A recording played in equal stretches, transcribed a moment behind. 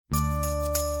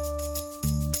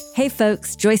Hey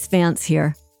folks, Joyce Vance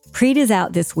here. Preet is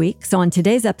out this week, so on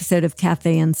today's episode of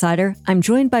Cafe Insider, I'm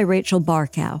joined by Rachel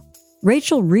Barkow.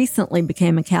 Rachel recently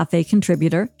became a Cafe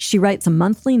contributor. She writes a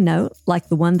monthly note, like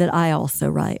the one that I also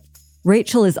write.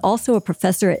 Rachel is also a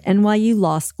professor at NYU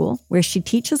Law School, where she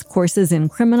teaches courses in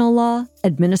criminal law,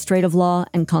 administrative law,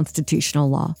 and constitutional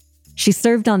law. She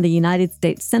served on the United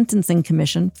States Sentencing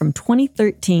Commission from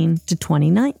 2013 to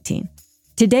 2019.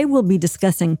 Today, we'll be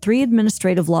discussing 3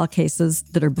 administrative law cases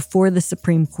that are before the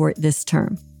Supreme Court this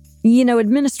term. You know,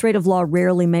 administrative law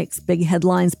rarely makes big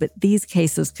headlines, but these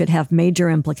cases could have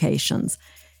major implications.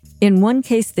 In one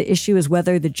case, the issue is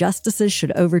whether the justices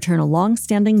should overturn a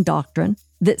long-standing doctrine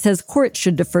that says courts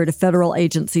should defer to federal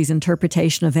agencies'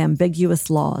 interpretation of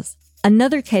ambiguous laws.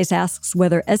 Another case asks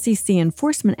whether SEC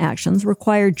enforcement actions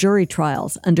require jury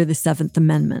trials under the 7th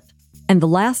Amendment. And the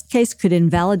last case could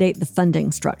invalidate the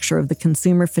funding structure of the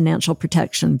Consumer Financial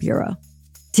Protection Bureau.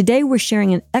 Today, we're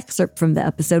sharing an excerpt from the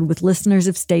episode with listeners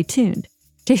of Stay Tuned.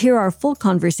 To hear our full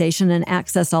conversation and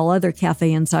access all other Cafe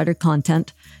Insider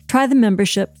content, try the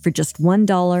membership for just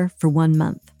 $1 for 1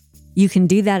 month. You can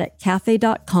do that at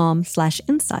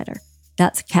cafe.com/insider.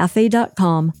 That's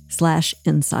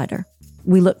cafe.com/insider.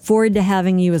 We look forward to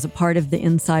having you as a part of the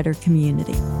Insider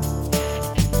community.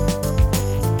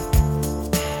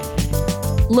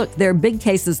 Look, there are big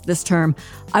cases this term.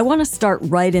 I want to start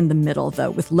right in the middle,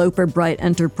 though, with Loper Bright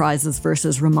Enterprises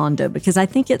versus Raimondo, because I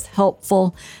think it's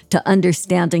helpful to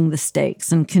understanding the stakes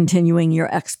and continuing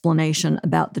your explanation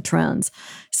about the trends.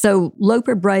 So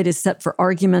Loper Bright is set for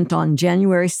argument on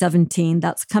January 17.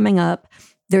 That's coming up.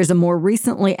 There's a more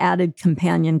recently added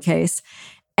companion case.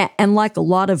 And like a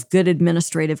lot of good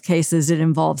administrative cases, it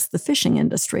involves the fishing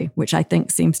industry, which I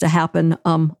think seems to happen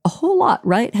a whole lot,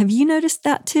 right? Have you noticed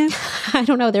that too? I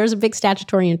don't know. There's a big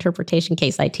statutory interpretation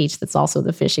case I teach that's also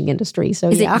the fishing industry. So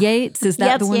is it Yates? Is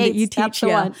that the one Yates, that you teach? That's the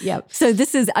one. Yep. So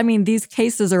these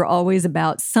cases are always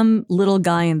about some little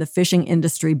guy in the fishing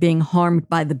industry being harmed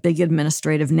by the big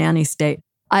administrative nanny state.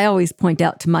 I always point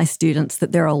out to my students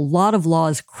that there are a lot of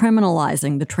laws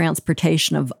criminalizing the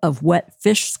transportation of wet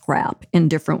fish scrap in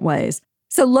different ways.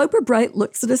 So Loper Bright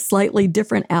looks at a slightly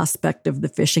different aspect of the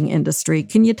fishing industry.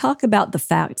 Can you talk about the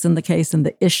facts in the case and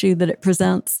the issue that it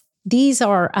presents? These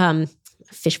are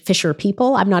fisher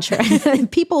people. I'm not sure.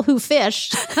 People who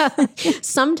fish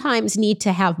sometimes need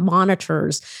to have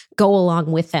monitors go along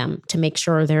with them to make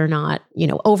sure they're not,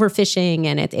 overfishing.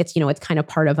 And it's kind of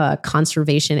part of a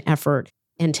conservation effort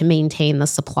and to maintain the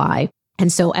supply.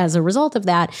 And so as a result of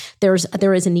that, there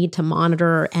is a need to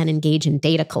monitor and engage in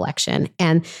data collection.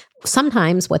 And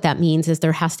sometimes what that means is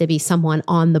there has to be someone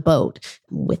on the boat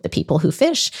with the people who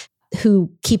fish who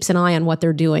keeps an eye on what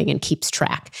they're doing and keeps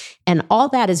track. And all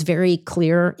that is very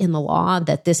clear in the law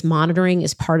that this monitoring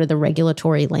is part of the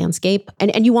regulatory landscape.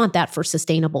 And you want that for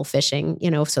sustainable fishing,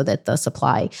 so that the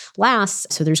supply lasts.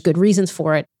 So there's good reasons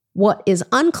for it. What is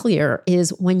unclear is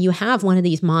when you have one of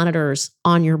these monitors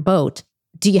on your boat,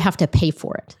 do you have to pay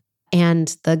for it?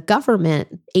 And the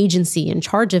government agency in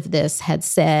charge of this had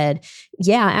said,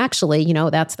 yeah, actually,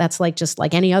 that's like just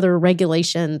like any other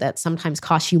regulation that sometimes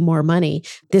costs you more money.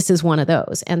 This is one of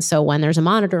those. And so when there's a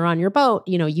monitor on your boat,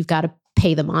 you've got to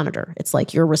pay the monitor. It's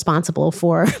like you're responsible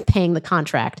for paying the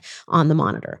contract on the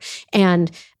monitor. And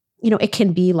it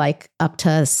can be like up to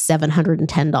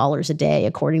 $710 a day,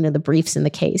 according to the briefs in the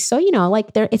case. So,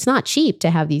 it's not cheap to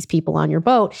have these people on your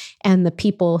boat. And the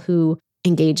people who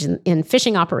engage in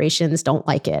fishing operations don't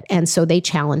like it. And so they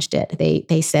challenged it.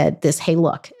 They said this, hey,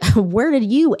 look, where did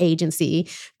you, agency,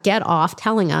 get off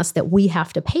telling us that we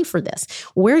have to pay for this?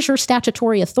 Where's your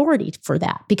statutory authority for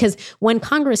that? Because when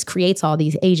Congress creates all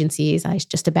these agencies,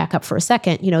 just to back up for a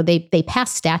second, they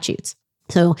pass statutes.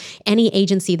 So any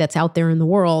agency that's out there in the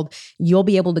world, you'll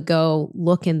be able to go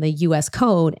look in the U.S.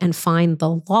 code and find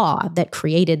the law that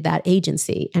created that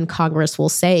agency. And Congress will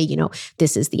say,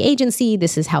 this is the agency,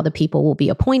 this is how the people will be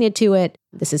appointed to it,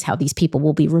 this is how these people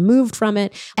will be removed from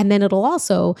it. And then it'll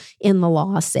also, in the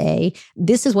law, say,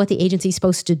 this is what the agency is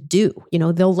supposed to do.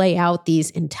 They'll lay out these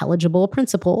intelligible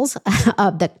principles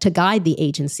to guide the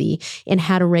agency in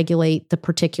how to regulate the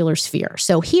particular sphere.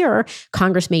 So here,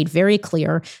 Congress made very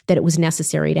clear that it was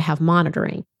necessary to have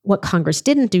monitoring. What Congress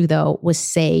didn't do, though, was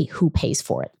say who pays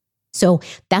for it. So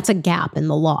that's a gap in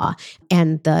the law.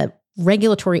 And the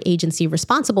regulatory agency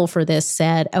responsible for this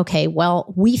said, okay,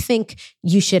 well, we think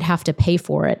you should have to pay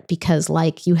for it because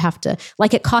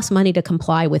it costs money to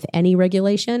comply with any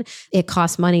regulation. It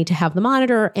costs money to have the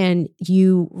monitor, and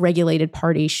you regulated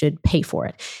parties should pay for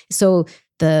it. So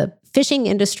the fishing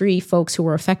industry folks who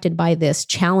were affected by this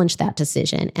challenged that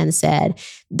decision and said,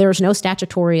 there's no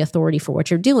statutory authority for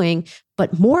what you're doing,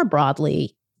 but more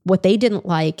broadly, what they didn't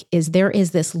like is there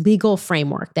is this legal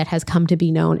framework that has come to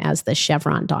be known as the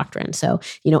Chevron doctrine. So,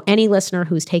 any listener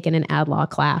who's taken an ad law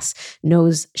class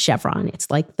knows Chevron. It's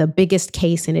like the biggest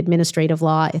case in administrative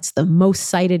law. It's the most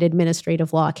cited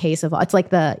administrative law case of, it's like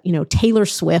the, Taylor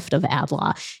Swift of ad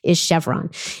law is Chevron.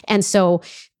 And so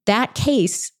that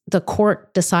case, the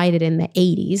court decided in the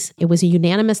 80s, it was a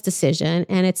unanimous decision.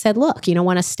 And it said, look,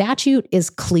 when a statute is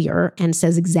clear and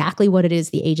says exactly what it is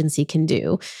the agency can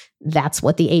do, that's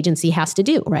what the agency has to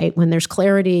do, right? When there's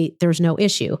clarity, there's no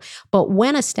issue. But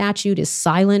when a statute is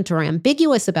silent or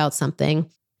ambiguous about something,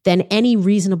 then any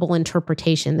reasonable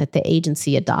interpretation that the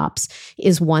agency adopts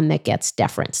is one that gets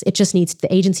deference. The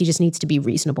agency just needs to be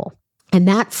reasonable. And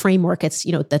that framework, it's,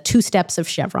 the two steps of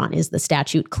Chevron. Is the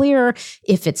statute clear?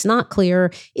 If it's not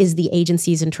clear, is the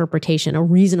agency's interpretation a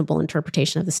reasonable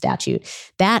interpretation of the statute?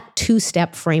 That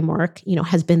two-step framework,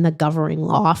 has been the governing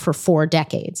law for 4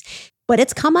 decades. But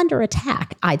it's come under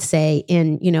attack, I'd say,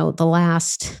 in, the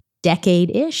last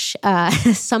decade-ish.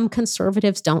 Some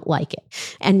conservatives don't like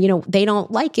it. And, they don't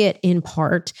like it in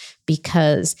part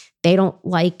because they don't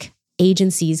like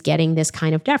agencies getting this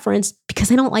kind of deference because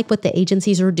they don't like what the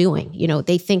agencies are doing.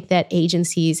 They think that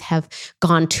agencies have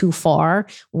gone too far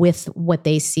with what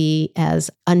they see as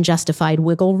unjustified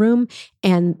wiggle room.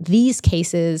 And these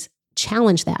cases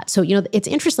challenge that. So, it's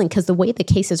interesting because the way the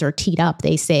cases are teed up,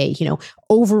 they say,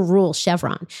 overrule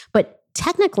Chevron. But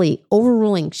technically,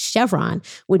 overruling Chevron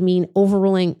would mean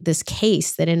overruling this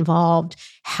case that involved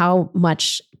how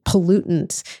much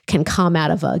pollutants can come out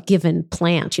of a given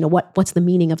plant. What's the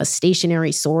meaning of a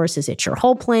stationary source? Is it your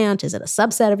whole plant? Is it a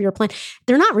subset of your plant?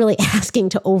 They're not really asking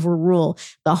to overrule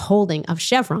the holding of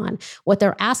Chevron. What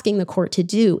they're asking the court to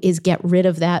do is get rid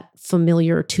of that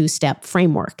familiar two-step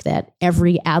framework that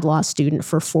every ad law student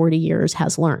for 40 years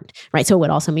has learned, right? So it would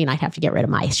also mean I'd have to get rid of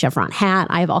my Chevron hat.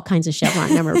 I have all kinds of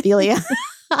Chevron memorabilia.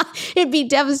 It'd be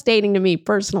devastating to me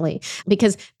personally,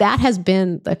 because that has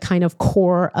been the kind of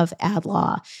core of ad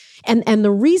law. And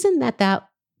the reason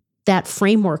that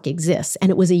framework exists, and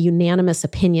it was a unanimous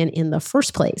opinion in the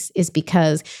first place, is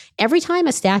because every time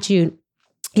a statute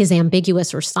is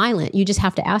ambiguous or silent, you just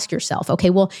have to ask yourself, okay,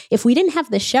 well, if we didn't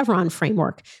have the Chevron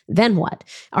framework, then what?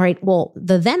 All right, well,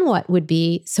 the then what would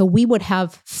be, so we would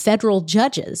have federal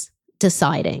judges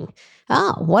deciding,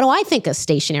 what do I think a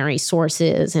stationary source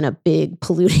is in a big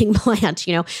polluting plant?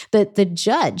 The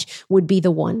judge would be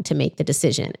the one to make the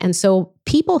decision. And so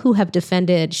people who have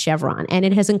defended Chevron, and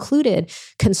it has included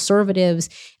conservatives,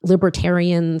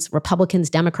 libertarians, Republicans,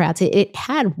 Democrats, it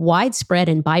had widespread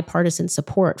and bipartisan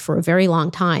support for a very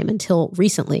long time until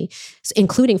recently,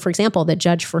 including, for example, the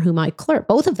judge for whom I clerk,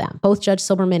 both Judge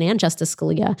Silberman and Justice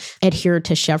Scalia adhered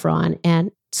to Chevron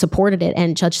and supported it.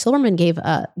 And Judge Silberman gave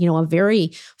a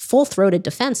very full-throated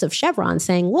defense of Chevron,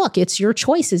 saying, look, it's your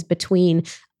choices between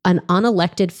an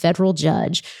unelected federal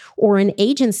judge or an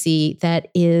agency that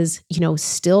is,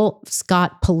 still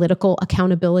got political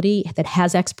accountability, that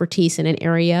has expertise in an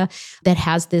area, that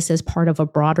has this as part of a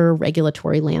broader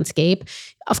regulatory landscape.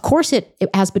 Of course,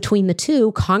 as between the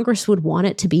two, Congress would want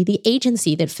it to be the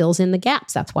agency that fills in the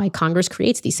gaps. That's why Congress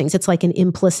creates these things. It's like an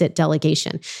implicit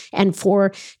delegation. And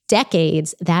for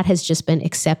decades, that has just been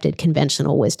accepted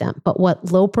conventional wisdom. But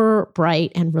what Loper,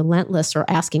 Bright, and Relentless are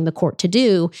asking the court to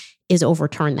do is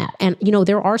overturn that. And,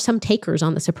 there are some takers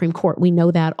on the Supreme Court. We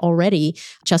know that already.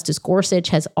 Justice Gorsuch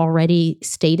has already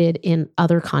stated in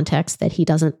other contexts that he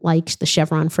doesn't like the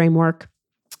Chevron framework.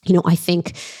 I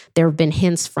think there have been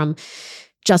hints from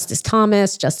Justice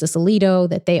Thomas, Justice Alito,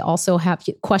 that they also have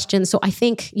questions. So I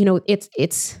think,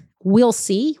 we'll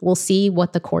see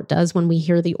what the court does when we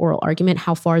hear the oral argument,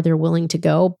 how far they're willing to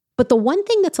go. But the one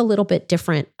thing that's a little bit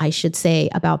different, I should say,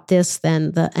 about this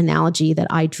than the analogy that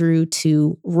I drew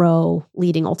to Roe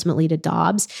leading ultimately to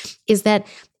Dobbs is that,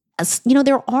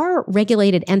 there are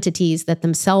regulated entities that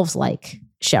themselves like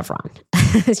Chevron,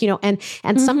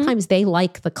 and sometimes they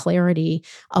like the clarity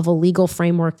of a legal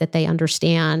framework that they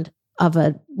understand, of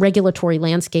a regulatory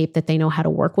landscape that they know how to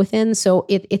work within. So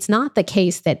it's not the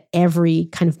case that every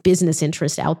kind of business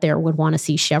interest out there would want to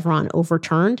see Chevron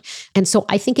overturned. And so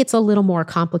I think it's a little more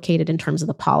complicated in terms of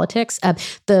the politics.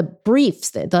 The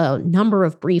briefs, the number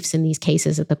of briefs in these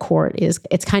cases at the court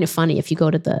it's kind of funny. If you go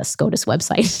to the SCOTUS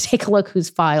website, take a look who's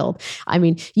filed. I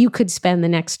mean, you could spend the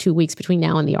next 2 weeks between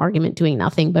now and the argument doing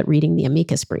nothing but reading the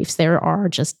amicus briefs. There are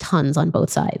just tons on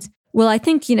both sides. Well, I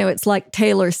think, it's like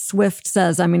Taylor Swift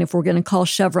says. I mean, if we're going to call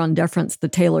Chevron deference the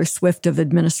Taylor Swift of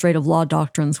administrative law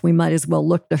doctrines, we might as well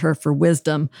look to her for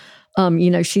wisdom.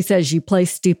 She says you play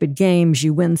stupid games,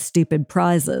 you win stupid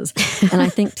prizes. And I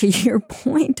think to your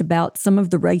point about some of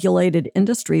the regulated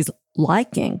industries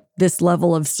liking this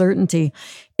level of certainty,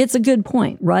 it's a good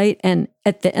point, right? And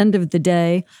at the end of the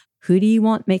day, who do you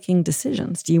want making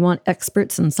decisions? Do you want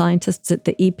experts and scientists at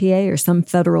the EPA or some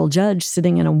federal judge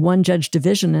sitting in a one-judge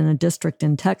division in a district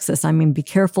in Texas? I mean, be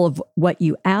careful of what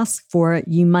you ask for.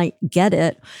 You might get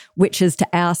it, which is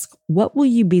to ask, what will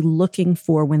you be looking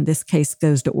for when this case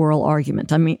goes to oral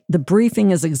argument? I mean, the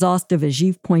briefing is exhaustive. As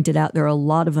you've pointed out, there are a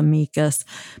lot of amicus.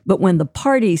 But when the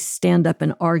parties stand up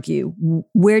and argue,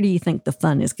 where do you think the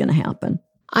fun is going to happen?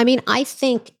 I mean, I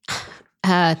think...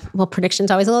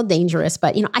 prediction's always a little dangerous,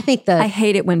 but I think I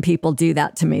hate it when people do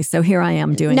that to me. So here I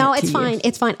am doing it. No, it's fine.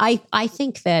 It's fine. I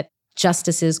think that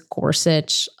Justices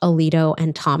Gorsuch, Alito,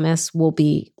 and Thomas will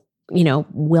be,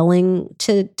 willing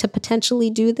to potentially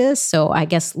do this. So I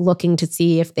guess looking to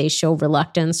see if they show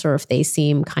reluctance or if they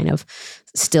seem kind of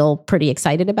still pretty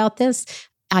excited about this.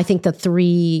 I think the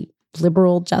three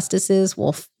liberal justices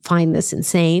will find this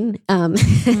insane. And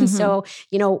so,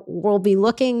 we'll be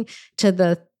looking to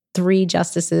the three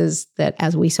justices that,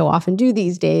 as we so often do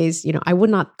these days, I would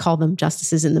not call them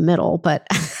justices in the middle, but,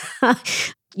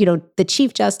 the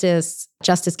Chief Justice,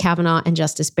 Justice Kavanaugh, and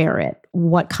Justice Barrett,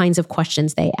 what kinds of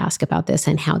questions they ask about this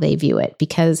and how they view it.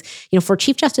 Because, for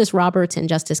Chief Justice Roberts and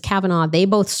Justice Kavanaugh, they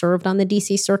both served on the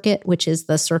DC Circuit, which is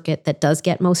the circuit that does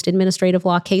get most administrative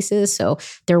law cases. So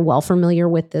they're well familiar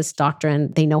with this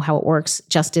doctrine. They know how it works.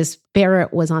 Justice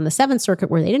Barrett was on the Seventh Circuit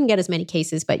where they didn't get as many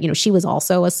cases, but, she was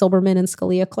also a Silberman and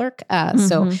Scalia clerk.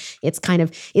 So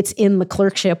it's in the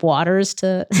clerkship waters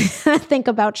to think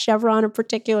about Chevron a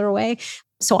particular way.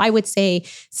 So I would say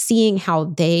seeing how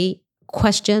they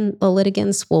question the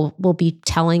litigants will be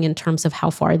telling in terms of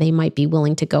how far they might be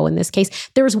willing to go in this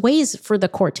case. There's ways for the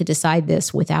court to decide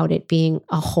this without it being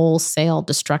a wholesale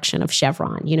destruction of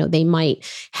Chevron. They might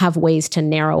have ways to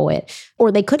narrow it,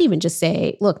 or they could even just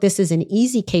say, look, this is an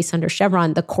easy case under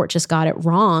Chevron. The court just got it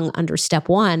wrong under step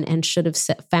one and should have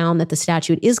found that the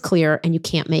statute is clear and you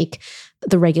can't make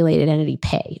the regulated entity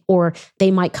pay. Or they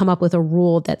might come up with a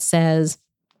rule that says,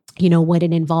 when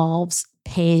it involves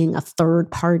paying a third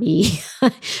party,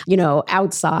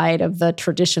 outside of the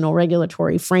traditional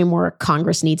regulatory framework,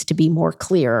 Congress needs to be more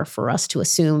clear for us to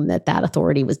assume that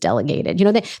authority was delegated.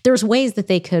 There's ways that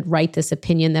they could write this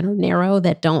opinion that are narrow,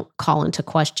 that don't call into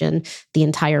question the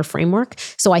entire framework.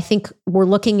 So I think we're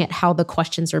looking at how the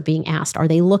questions are being asked. Are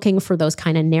they looking for those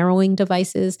kind of narrowing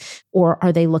devices, or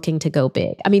are they looking to go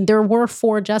big? I mean, there were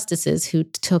 4 justices who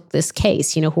took this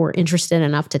case, who were interested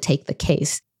enough to take the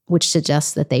case, which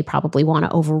suggests that they probably want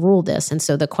to overrule this. And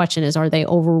so the question is, are they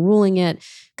overruling it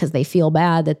because they feel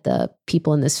bad that the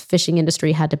people in this fishing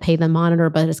industry had to pay the monitor,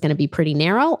 but it's going to be pretty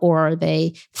narrow? Or are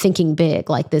they thinking big,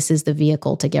 like this is the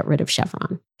vehicle to get rid of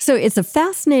Chevron? So it's a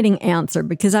fascinating answer,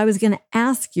 because I was going to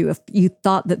ask you if you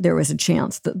thought that there was a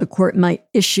chance that the court might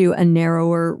issue a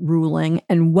narrower ruling,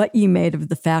 and what you made of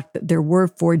the fact that there were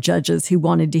 4 judges who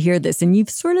wanted to hear this. And you've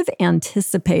sort of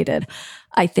anticipated,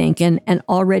 I think, and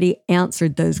already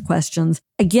answered those questions.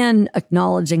 Again,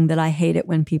 acknowledging that I hate it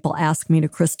when people ask me to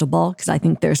crystal ball, because I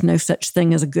think there's no such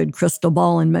thing as a good crystal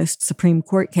ball in most Supreme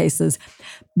Court cases.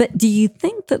 But do you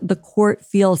think that the court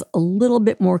feels a little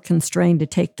bit more constrained to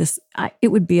take this? It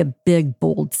would be a big,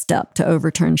 bold step to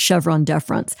overturn Chevron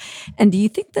deference. And do you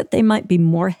think that they might be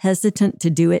more hesitant to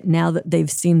do it now that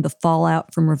they've seen the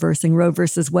fallout from reversing Roe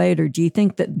versus Wade? Or do you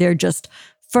think that they're just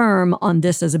firm on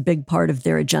this as a big part of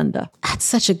their agenda? That's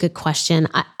such a good question.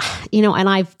 And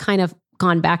I've kind of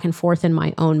gone back and forth in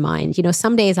my own mind.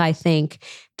 Some days I think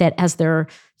that as they're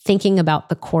thinking about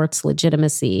the court's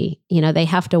legitimacy, they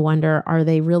have to wonder, are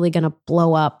they really going to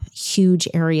blow up huge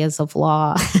areas of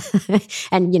law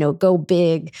and, go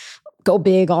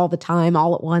big all the time,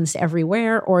 all at once,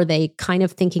 everywhere? Or are they kind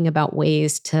of thinking about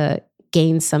ways to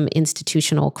gain some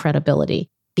institutional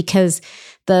credibility? Because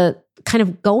the kind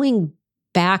of going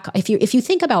back, if you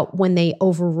think about when they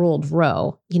overruled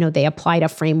Roe, they applied a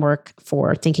framework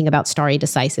for thinking about stare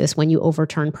decisis when you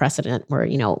overturn precedent where,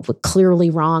 clearly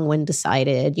wrong when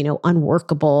decided,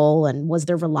 unworkable, and was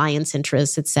there reliance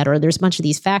interests, et cetera. There's a bunch of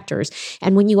these factors.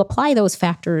 And when you apply those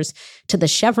factors to the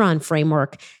Chevron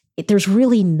framework, there's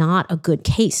really not a good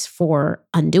case for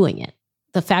undoing it.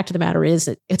 the fact of the matter is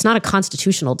that it's not a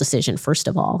constitutional decision, first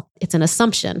of all. It's an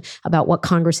assumption about what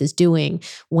Congress is doing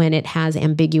when it has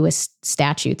ambiguous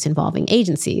statutes involving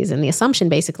agencies. And the assumption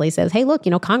basically says, hey, look,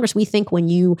 Congress, we think when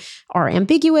you are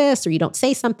ambiguous or you don't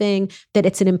say something, that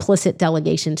it's an implicit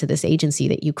delegation to this agency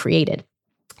that you created.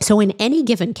 So in any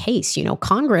given case,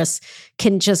 Congress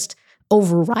can just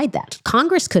override that.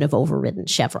 Congress could have overridden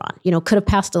Chevron, could have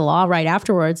passed a law right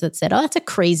afterwards that said, oh, that's a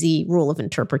crazy rule of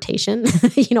interpretation.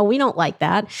 We don't like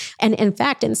that. And in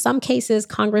fact, in some cases,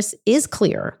 Congress is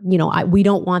clear, we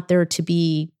don't want there to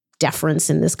be deference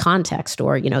in this context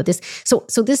or, this.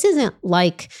 So this isn't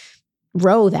like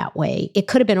Roe that way. It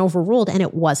could have been overruled and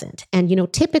it wasn't. And,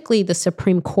 typically the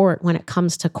Supreme Court, when it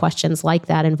comes to questions like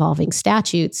that involving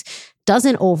statutes,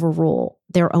 doesn't overrule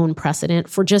their own precedent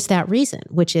for just that reason,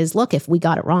 which is, look, if we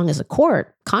got it wrong as a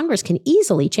court, Congress can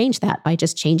easily change that by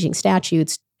just changing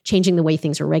statutes, changing the way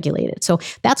things are regulated. So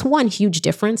that's one huge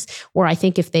difference where I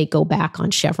think if they go back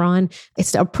on Chevron,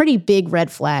 it's a pretty big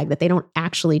red flag that they don't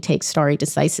actually take stare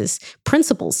decisis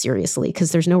principles seriously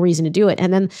because there's no reason to do it.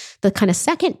 And then the kind of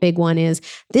second big one is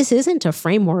this isn't a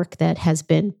framework that has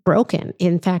been broken.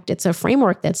 In fact, it's a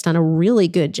framework that's done a really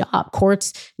good job.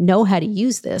 Courts know how to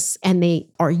use this and they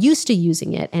are used to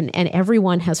using it. And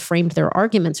everyone has framed their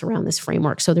arguments around this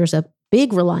framework. So there's a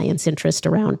big reliance interest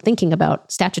around thinking about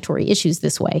statutory issues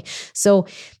this way. So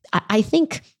I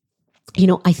think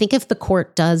if the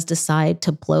court does decide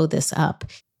to blow this up,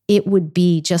 it would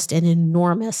be just an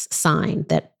enormous sign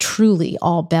that truly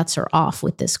all bets are off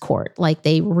with this court. Like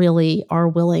they really are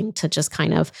willing to just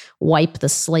kind of wipe the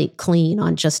slate clean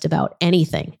on just about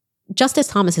anything. Justice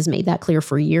Thomas has made that clear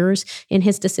for years in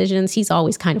his decisions. He's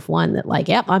always kind of one that like,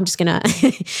 yep, I'm just going to,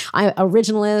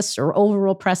 originalist or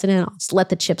overrule precedent. I'll just let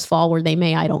the chips fall where they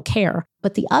may. I don't care.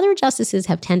 But the other justices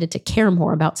have tended to care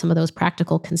more about some of those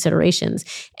practical considerations.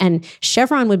 And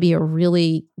Chevron would be a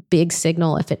really big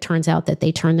signal if it turns out that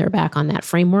they turn their back on that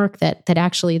framework, that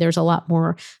actually there's a lot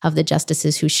more of the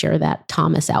justices who share that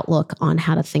Thomas outlook on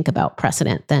how to think about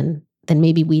precedent than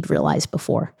maybe we'd realized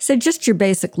before. So just your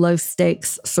basic low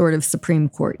stakes sort of Supreme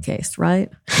Court case,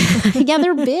 right? Yeah,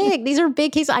 they're big. These are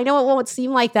big cases. I know it won't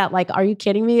seem like that. Like, are you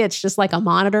kidding me? It's just like a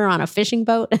monitor on a fishing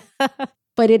boat.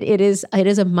 But it is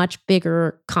a much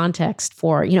bigger context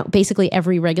for, basically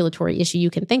every regulatory issue you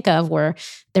can think of where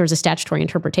there's a statutory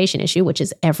interpretation issue, which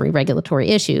is every regulatory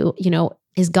issue,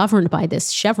 is governed by this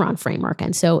Chevron framework.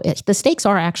 And so the stakes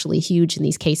are actually huge in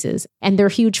these cases. And they're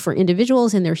huge for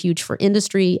individuals and they're huge for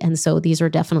industry. And so these are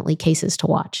definitely cases to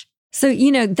watch. So,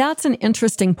 that's an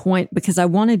interesting point because I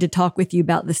wanted to talk with you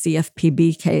about the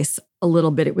CFPB case a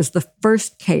little bit. It was the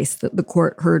first case that the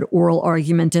court heard oral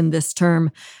argument in this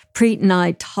term. Preet and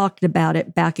I talked about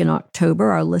it back in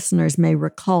October. Our listeners may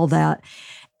recall that.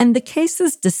 And the case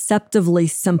is deceptively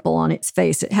simple on its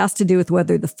face. It has to do with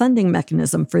whether the funding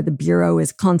mechanism for the Bureau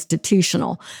is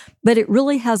constitutional. But it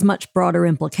really has much broader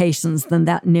implications than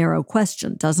that narrow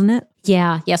question, doesn't it?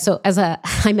 Yeah. So as I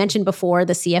mentioned before,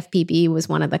 the CFPB was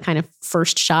one of the kind of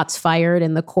first shots fired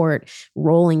in the court,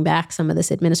 rolling back some of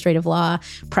this administrative law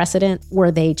precedent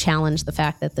where they challenged the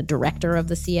fact that the director of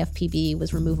the CFPB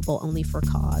was removable only for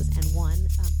cause and won.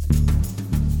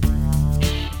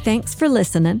 Thanks for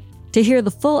listening. To hear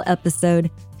the full episode,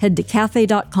 head to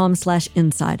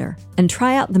cafe.com/insider and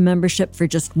try out the membership for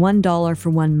just $1 for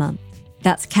 1 month.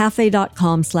 That's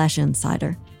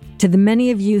cafe.com/insider. To the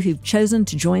many of you who've chosen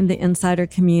to join the Insider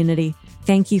community,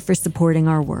 thank you for supporting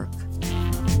our work.